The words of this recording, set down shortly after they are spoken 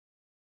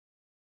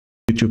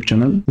YouTube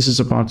channel. This is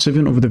a part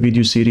 7 of the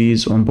video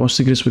series on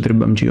Postgres with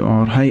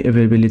RibMGR high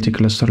availability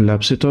cluster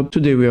lab setup.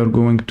 Today we are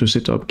going to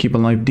set up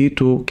Keepalived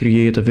to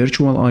create a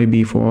virtual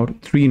IB for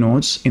 3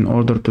 nodes in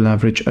order to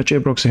leverage HA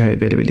proxy high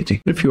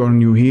availability. If you are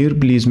new here,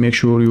 please make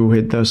sure you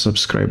hit the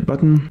subscribe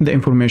button. The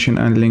information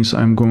and links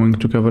I'm going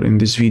to cover in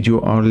this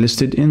video are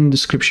listed in the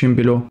description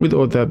below. With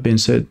all that being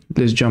said,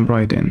 let's jump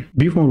right in.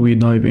 Before we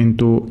dive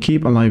into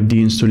Keepalived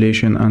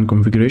installation and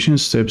configuration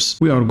steps,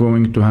 we are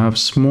going to have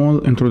small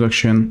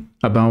introduction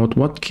about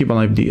what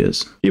Keepalived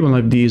is.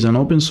 Keepalived is an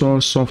open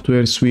source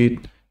software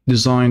suite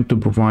designed to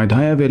provide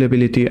high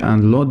availability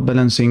and load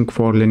balancing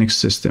for Linux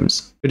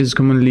systems. It is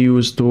commonly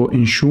used to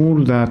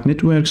ensure that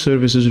network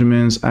services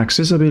remains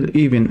accessible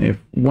even if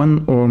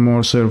one or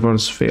more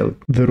servers fail.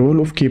 The role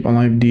of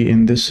Keepalived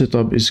in this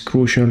setup is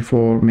crucial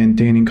for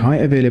maintaining high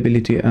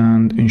availability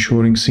and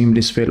ensuring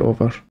seamless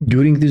failover.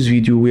 During this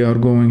video, we are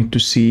going to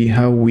see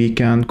how we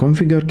can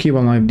configure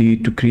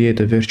Keepalived to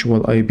create a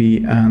virtual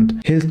IB and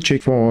health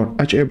check for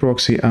HA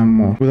proxy and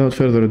more. Without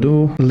further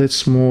ado,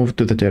 let's move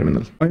to the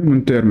terminal. I'm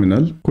on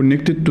terminal,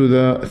 connected to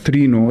the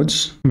 3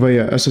 nodes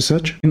via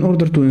SSH. In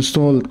order to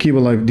install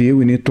Keepalived,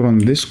 we need to run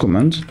this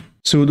command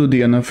sudo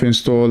dnf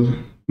install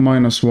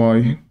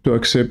 -y to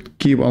accept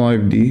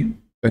Keepalived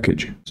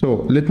package.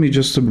 So let me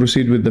just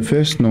proceed with the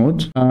first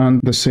node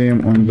and the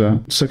same on the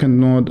second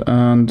node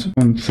and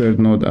on third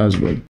node as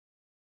well.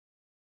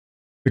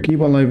 The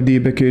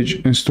Keepalived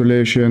package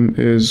installation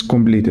is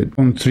completed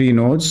on 3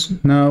 nodes.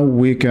 Now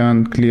we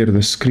can clear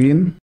the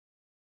screen.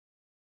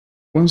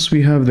 Once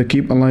we have the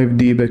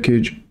Keepalived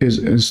package is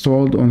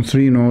installed on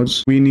 3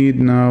 nodes, we need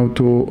now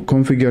to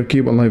configure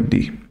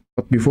Keepalived.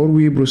 But before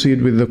we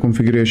proceed with the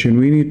configuration,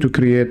 we need to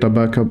create a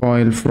backup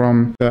file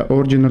from the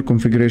original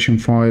configuration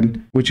file,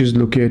 which is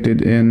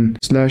located in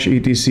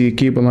 /etc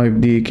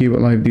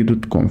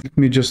keepalived.conf. Let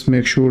me just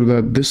make sure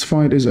that this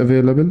file is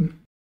available.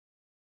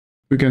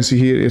 We can see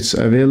here it's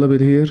available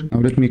here. Now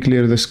let me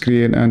clear the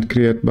screen and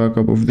create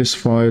backup of this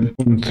file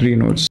on 3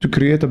 nodes. To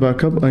create a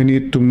backup, I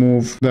need to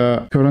move the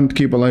current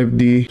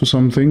Keepalived to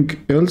something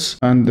else,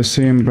 and the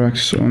same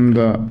practice on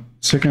the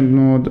second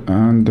node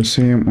and the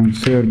same on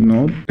third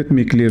node. Let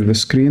me clear the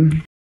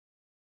screen.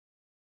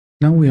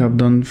 Now we have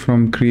done from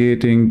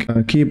creating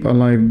a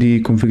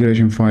Keepalived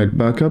configuration file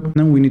backup.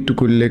 Now we need to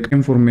collect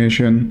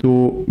information to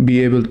be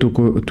able to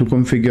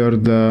configure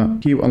the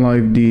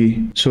Keepalived.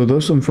 So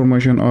those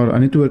information are a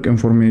network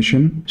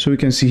information. So we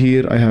can see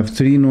here I have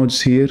 3 nodes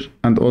here,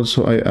 and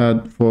also I add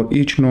for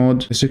each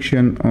node a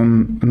section on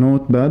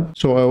Notepad.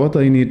 So what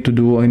I need to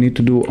do, I need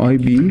to do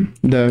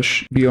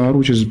IB-BR,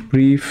 which is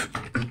brief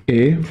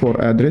A for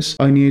address.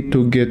 I need to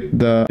get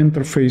the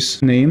interface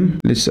name.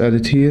 Let's add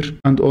it here.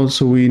 And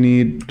also we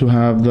need to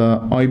have the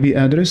IB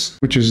address,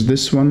 which is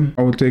this one.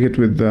 I will take it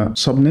with the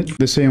subnet.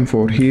 The same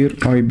for here,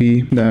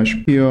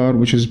 IB-PR,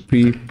 which is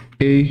brief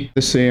A.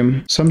 The same.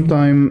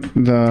 Sometime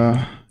the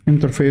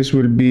interface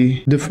will be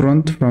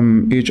different from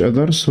each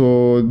other, so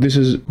this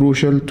is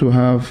crucial to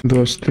have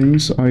those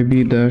things.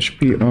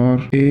 IB-PR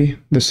A,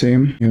 the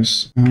same.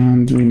 Yes,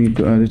 and we need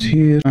to add it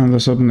here, and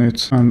the subnet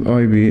and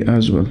IB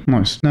as well.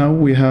 Nice. Now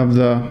we have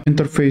the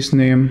interface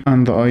name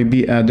and the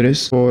IB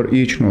address for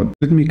each node.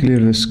 Let me clear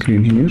the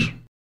screen here.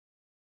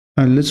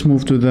 And let's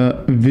move to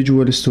the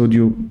Visual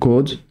Studio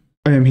Code.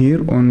 I am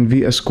here on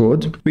VS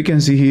Code. We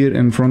can see here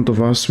in front of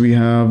us we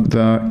have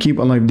the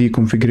Keepalived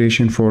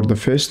configuration for the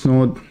first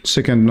node,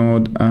 second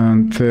node,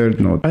 and third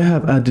node. I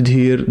have added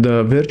here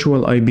the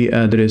virtual IB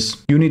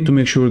address. You need to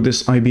make sure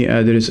this IB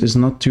address is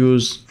not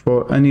used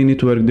for any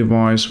network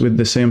device with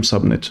the same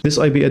subnet. This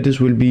IB address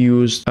will be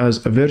used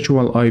as a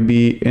virtual IB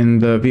in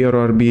the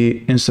VRRB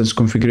instance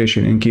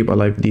configuration in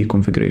Keepalived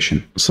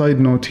configuration. Side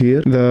note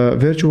here, the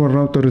virtual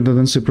router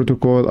redundancy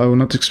protocol, I will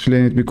not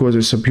explain it because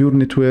it's a pure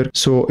network.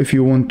 So if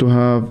you want to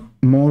have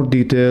more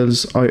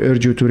details, I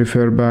urge you to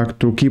refer back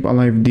to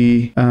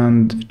Keepalived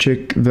and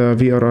check the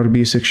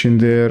VRRB section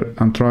there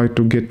and try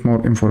to get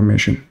more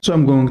information. So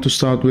I'm going to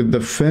start with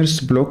the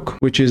first block,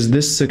 which is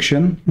this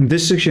section.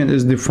 This section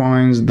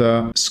defines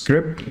the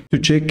script to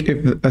check if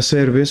a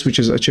service, which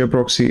is HA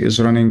proxy, is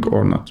running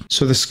or not.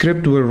 So the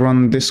script will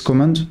run this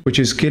command, which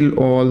is kill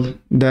all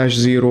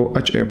 -0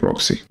 HA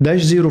proxy.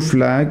 -0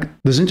 flag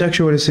doesn't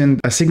actually send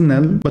a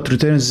signal, but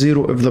returns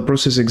 0 if the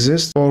process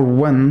exists or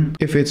 1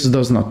 if it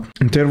does not.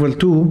 Interval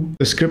 2,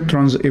 the script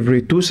runs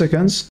every 2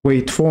 seconds.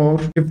 Wait 4.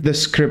 If the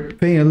script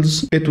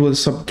fails, it will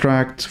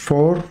subtract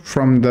 4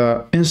 from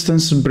the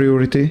instance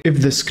priority.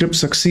 If the script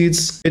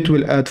succeeds, it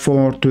will add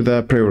 4 to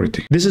the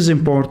priority. This is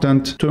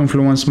important to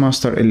influence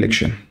master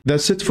election.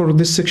 That's it for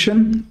this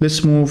section.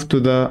 Let's move to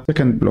the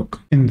second block.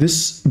 In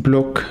this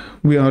block,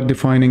 we are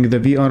defining the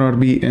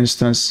VRRB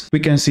instance. We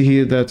can see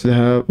here that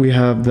we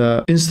have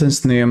the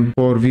instance name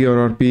for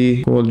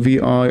VRRB called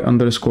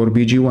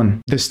VI_BG1.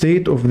 The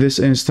state of this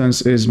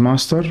instance is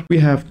master. we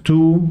have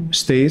two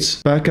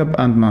states, backup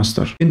and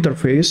master.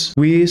 Interface,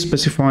 we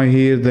specify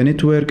here the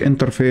network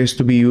interface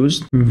to be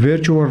used,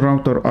 virtual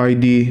router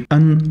ID,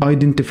 an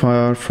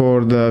identifier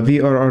for the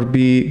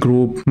VRRB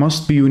group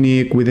must be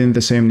unique within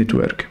the same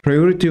network.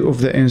 Priority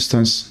of the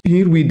instance,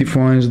 here we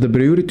define the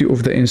priority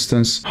of the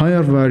instance.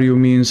 Higher value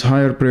means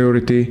higher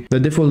priority. The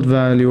default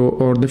value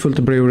or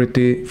default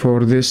priority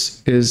for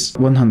this is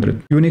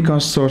 100.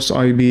 Unicast source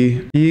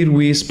IP, here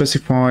we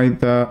specify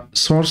the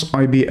source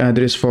IP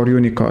address for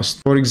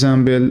unicast. For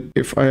example,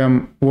 if I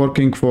am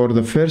working for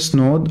the first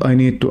node, I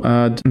need to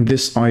add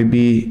this IP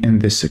in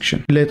this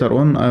section. Later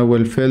on I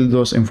will fill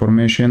those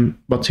information,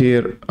 but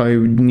here I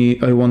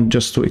want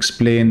just to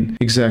explain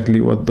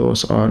exactly what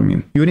those are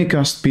mean.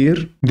 Unicast peer,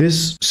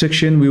 this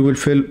section we will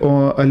fill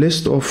a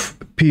list of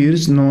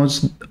peers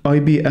nodes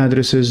IP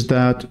addresses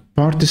that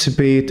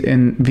participate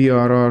in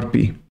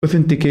VRRP.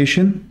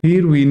 Authentication,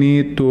 here we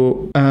need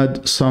to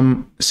add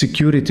some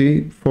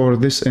security for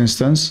this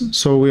instance,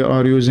 so we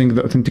are using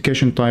the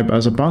authentication type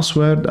as a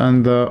password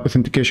and the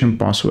authentication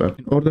password.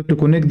 In order to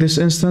connect this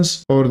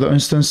instance, or the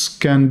instance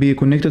can be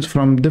connected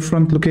from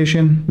different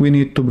location, we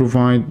need to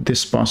provide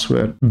this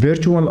password.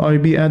 Virtual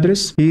IP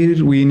address,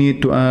 here we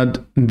need to add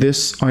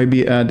this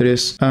IP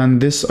address, and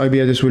this IP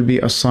address will be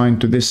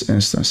assigned to this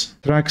instance.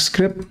 Track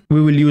script,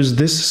 we will use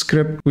this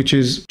script, which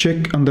is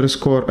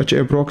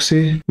check_HA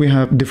proxy. We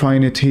have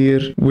defined it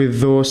here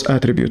with those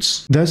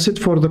attributes. That's it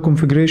for the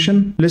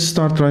configuration. Let's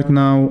start right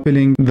now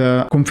filling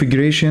the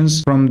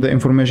configurations from the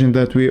information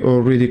that we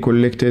already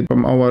collected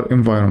from our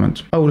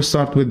environment. I will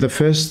start with the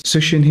first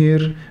section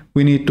here.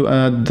 We need to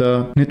add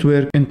the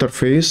network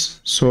interface.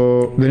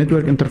 So the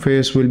network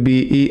interface will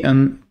be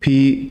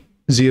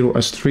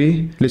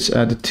ENP0S3. Let's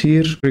add it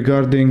here.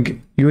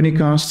 Regarding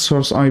unicast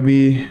source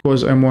IP,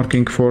 because I'm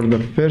working for the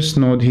first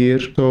node here,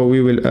 so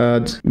we will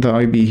add the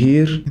IP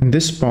here. In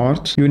this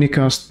part,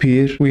 unicast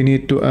peer, we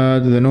need to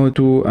add the node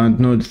 2 and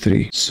node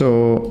 3.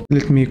 So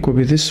let me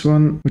copy this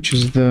one, which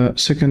is the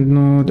second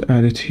node,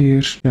 add it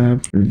here,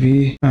 tab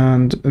V,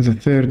 and the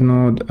third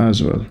node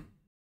as well.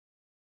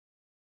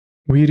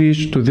 We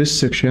reach to this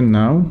section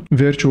now,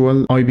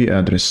 virtual IP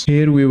address.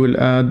 Here we will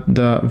add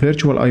the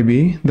virtual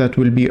IP that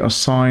will be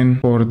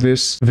assigned for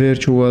this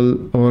virtual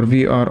or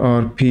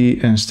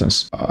VRRP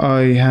instance.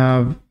 I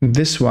have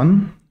this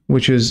one,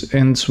 which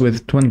ends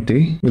with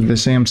 20 with the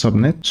same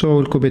subnet. So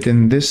we'll copy it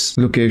in this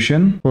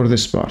location for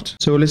this part.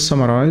 So let's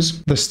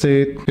summarize. The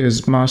state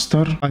is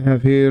master. I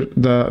have here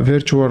the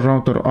virtual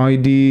router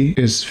ID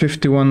is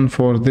 51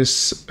 for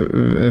this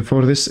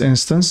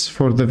instance,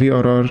 for the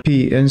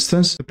VRRP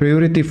instance. The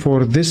priority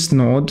for this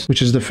node,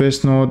 which is the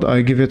first node,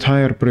 I give it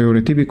higher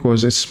priority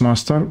because it's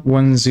master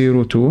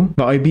 102.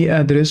 The IP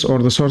address or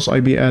the source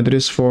IP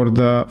address for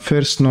the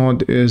first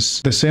node is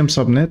the same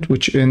subnet,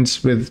 which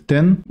ends with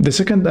 10. The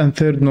second and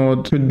third node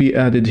should be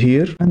added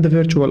here, and the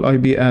virtual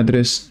IP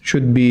address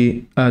should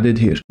be added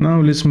here.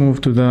 Now let's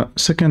move to the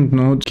second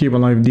node,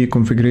 Keepalived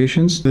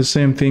configurations. The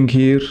same thing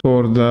here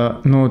for the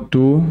node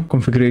 2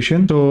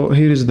 configuration. So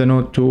here is the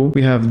node 2.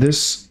 We have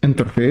this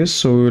interface,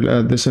 so we will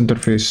add this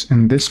interface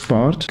in this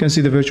part. You can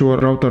see the virtual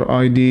router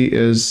ID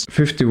is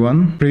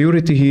 51.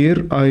 Priority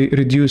here, I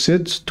reduce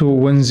it to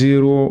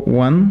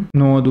 101.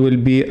 Node will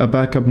be a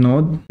backup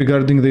node.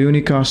 Regarding the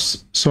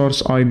unicast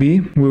source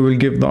IP, we will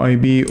give the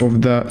IP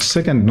of the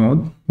second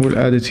node. We'll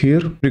add it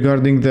here.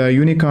 Regarding the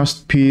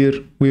unicast peer,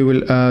 we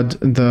will add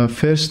the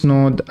first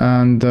node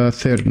and the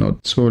third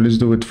node. So let's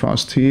do it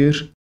fast here.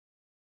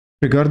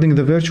 Regarding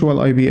the virtual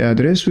IP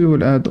address, we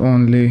will add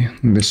only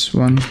this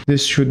one.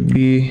 This should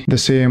be the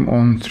same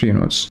on 3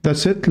 nodes.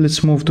 That's it.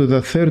 Let's move to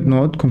the third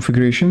node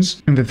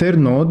configurations. In the third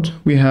node,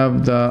 we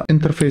have the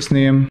interface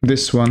name,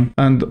 this one,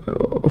 and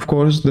of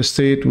course the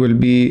state will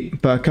be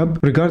backup.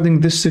 Regarding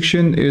this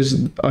section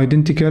is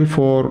identical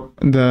for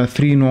the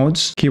 3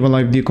 nodes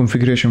Keepalived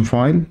configuration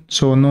file,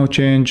 so no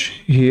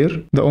change here.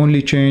 The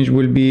only change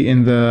will be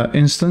in the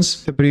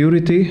instance. The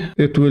priority,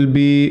 it will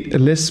be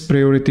less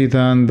priority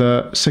than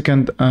the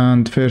second and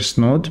first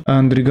node.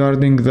 And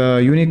regarding the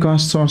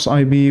unicast source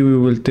IP, we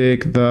will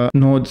take the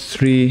node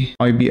 3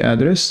 IP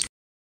address.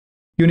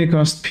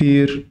 Unicast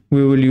peer,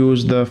 we will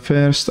use the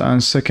first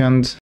and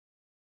second.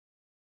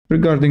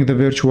 Regarding the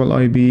virtual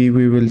IP,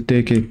 we will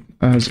take it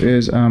as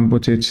is and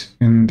put it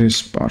in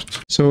this part.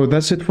 So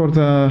that's it for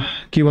the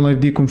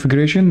Keepalived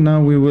configuration.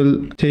 Now we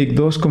will take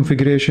those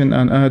configuration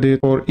and add it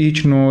for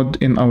each node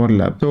in our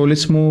lab. So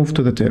let's move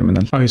to the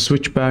terminal. I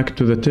switch back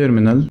to the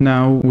terminal.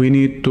 Now we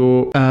need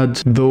to add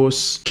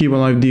those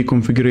Keepalived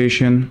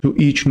configuration to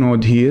each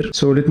node here.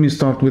 So let me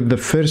start with the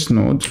first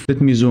node.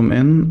 Let me zoom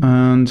in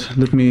and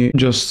let me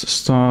just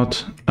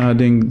start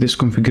adding this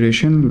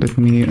configuration. Let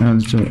me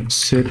add the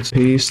set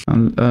paste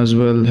and as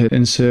well hit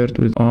insert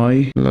with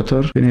I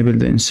letter. Enable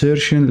the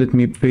insertion. Let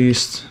me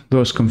paste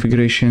those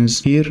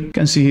configurations here. You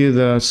can see here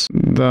that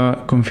the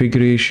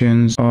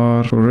configurations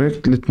are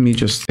correct. Let me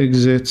just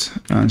exit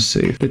and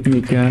save. Let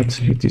me cat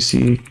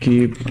etc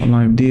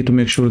keepalived to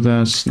make sure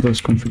that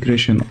those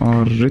configurations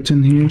are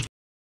written here.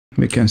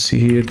 We can see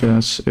here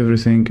that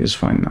everything is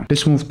fine now.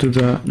 Let's move to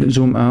the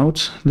zoom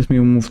out. Let me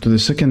move to the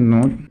second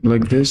node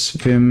like this.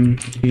 Vim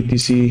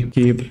etc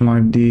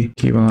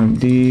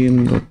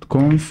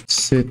keepalivedconf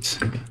set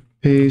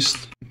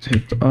paste,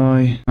 hit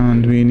I,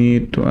 and we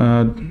need to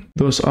add,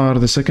 those are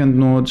the second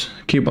node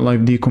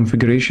Keepalived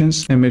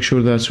configurations, and make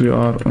sure that we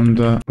are on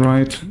the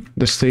right.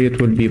 The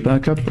state will be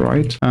backup,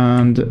 right?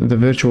 And the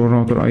virtual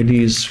router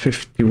ID is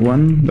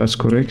 51, that's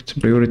correct.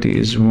 Priority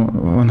is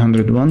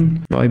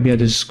 101. The IP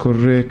address is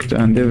correct,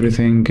 and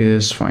everything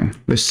is fine.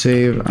 Let's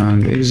save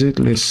and exit.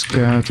 Let's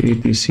cat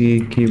etc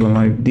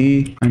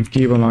keepalived and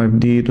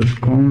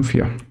keepalived.conf.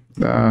 Yeah,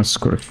 that's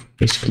correct.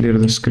 Let's clear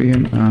the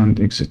screen and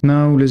exit.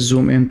 Now let's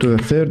zoom into the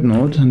third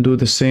node and do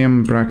the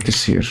same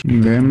practice here.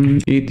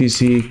 Then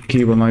etc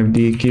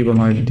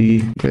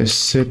keepalived, let's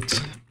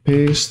set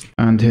paste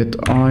and hit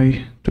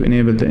I to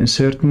enable the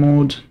insert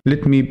mode.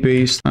 Let me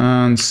paste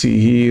and see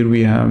here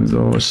we have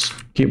those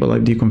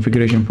Keepalived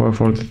configuration for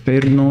the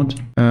third node.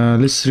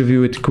 Let's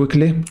review it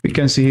quickly. We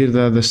can see here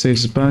that the state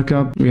is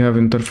backup. We have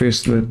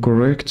interface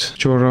correct.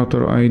 Show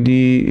router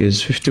ID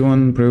is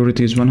 51.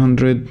 Priority is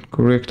 100.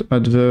 Correct.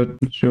 Advert.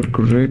 Sure,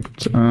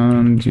 correct.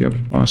 And yep,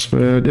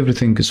 password.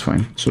 Everything is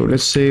fine. So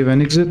let's save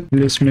and exit.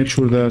 Let's make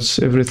sure that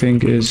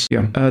everything is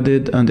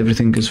added and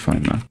everything is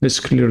fine now. Let's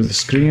clear the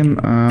screen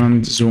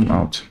and zoom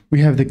out.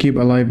 We have the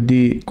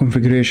Keepalived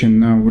configuration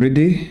now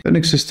ready. The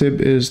next step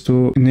is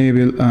to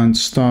enable and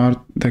start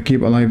the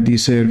Keepalived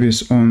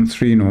service on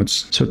 3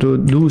 nodes. So to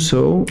do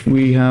so,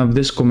 we have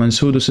this command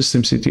sudo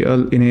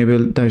systemctl enable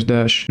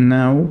 --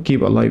 now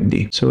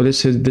Keepalived. So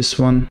let's hit this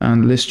one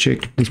and let's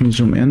check. Let me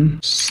zoom in.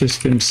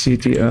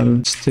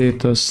 Systemctl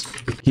status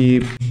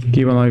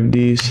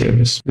Keepalived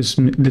service.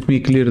 Let me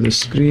clear the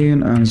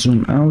screen and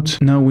zoom out.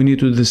 Now we need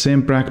to do the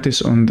same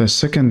practice on the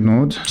second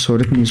node. So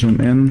let me zoom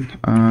in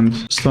and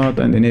start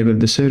and enable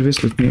the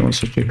service. Let me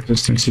also check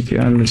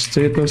systemctl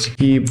status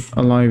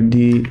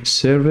Keepalived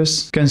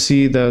service. You can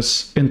see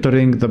that's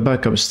entering the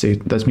backup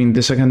state. That means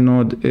the second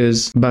node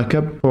is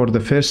backup for the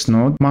first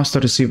node. Master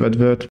receive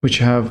advert which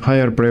have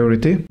higher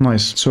priority.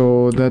 Nice.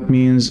 So that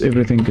means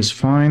everything is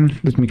fine.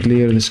 Let me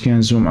clear the screen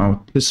and zoom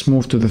out. Let's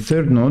move to the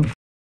third node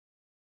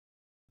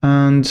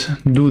and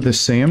do the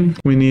same.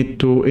 We need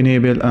to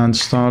enable and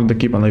start the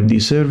Keepalived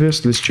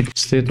service. Let's check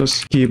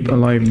status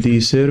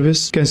Keepalived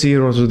service. You can see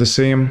here also the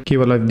same.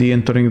 Keepalived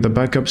entering the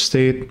backup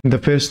state. The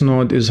first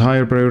node is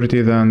higher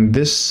priority than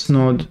this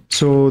node.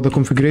 So the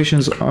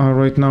configurations are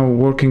right now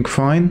working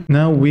fine.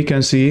 Now we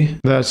can see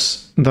that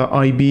the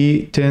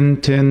IB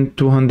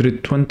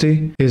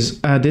 10.10.220 is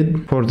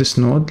added for this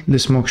node.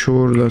 Let's make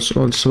sure that's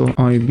also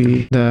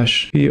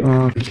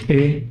IB-PRA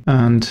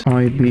and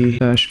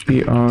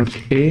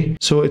IB-PRA.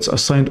 So it's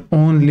assigned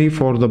only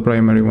for the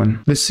primary one.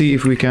 Let's see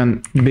if we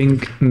can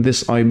ping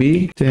this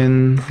IB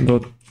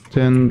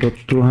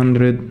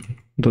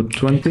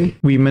 10.10.200.20.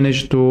 We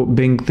managed to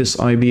ping this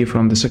IB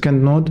from the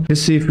second node.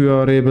 Let's see if we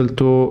are able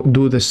to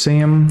do the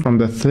same from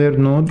the third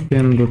node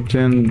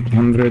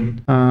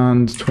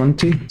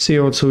 10.10.120. See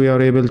also we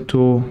are able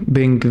to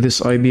ping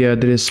this IB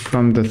address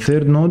from the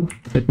third node.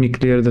 Let me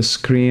clear the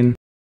screen.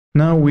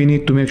 Now we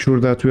need to make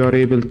sure that we are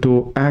able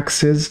to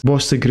access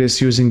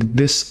Postgres using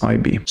this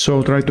IB.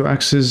 So try to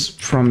access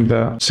from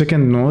the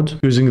second node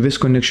using this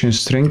connection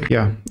string.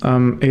 Yeah,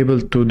 I'm able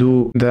to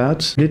do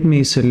that. Let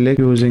me select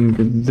using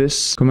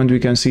this command. We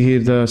can see here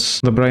that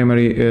the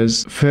primary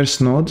is first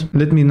node.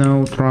 Let me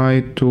now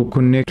try to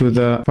connect to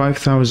the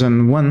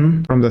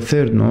 5001 from the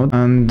third node,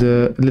 and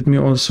let me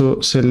also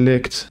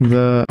select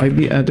the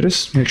IB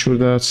address. Make sure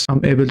that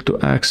I'm able to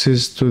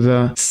access to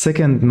the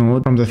second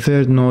node from the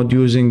third node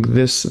using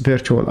this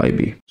virtual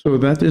IB. So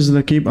that is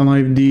the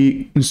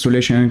Keepalived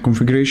installation and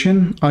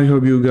configuration. I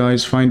hope you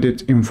guys find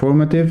it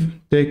informative.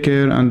 Take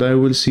care, and I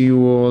will see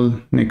you all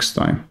next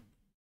time.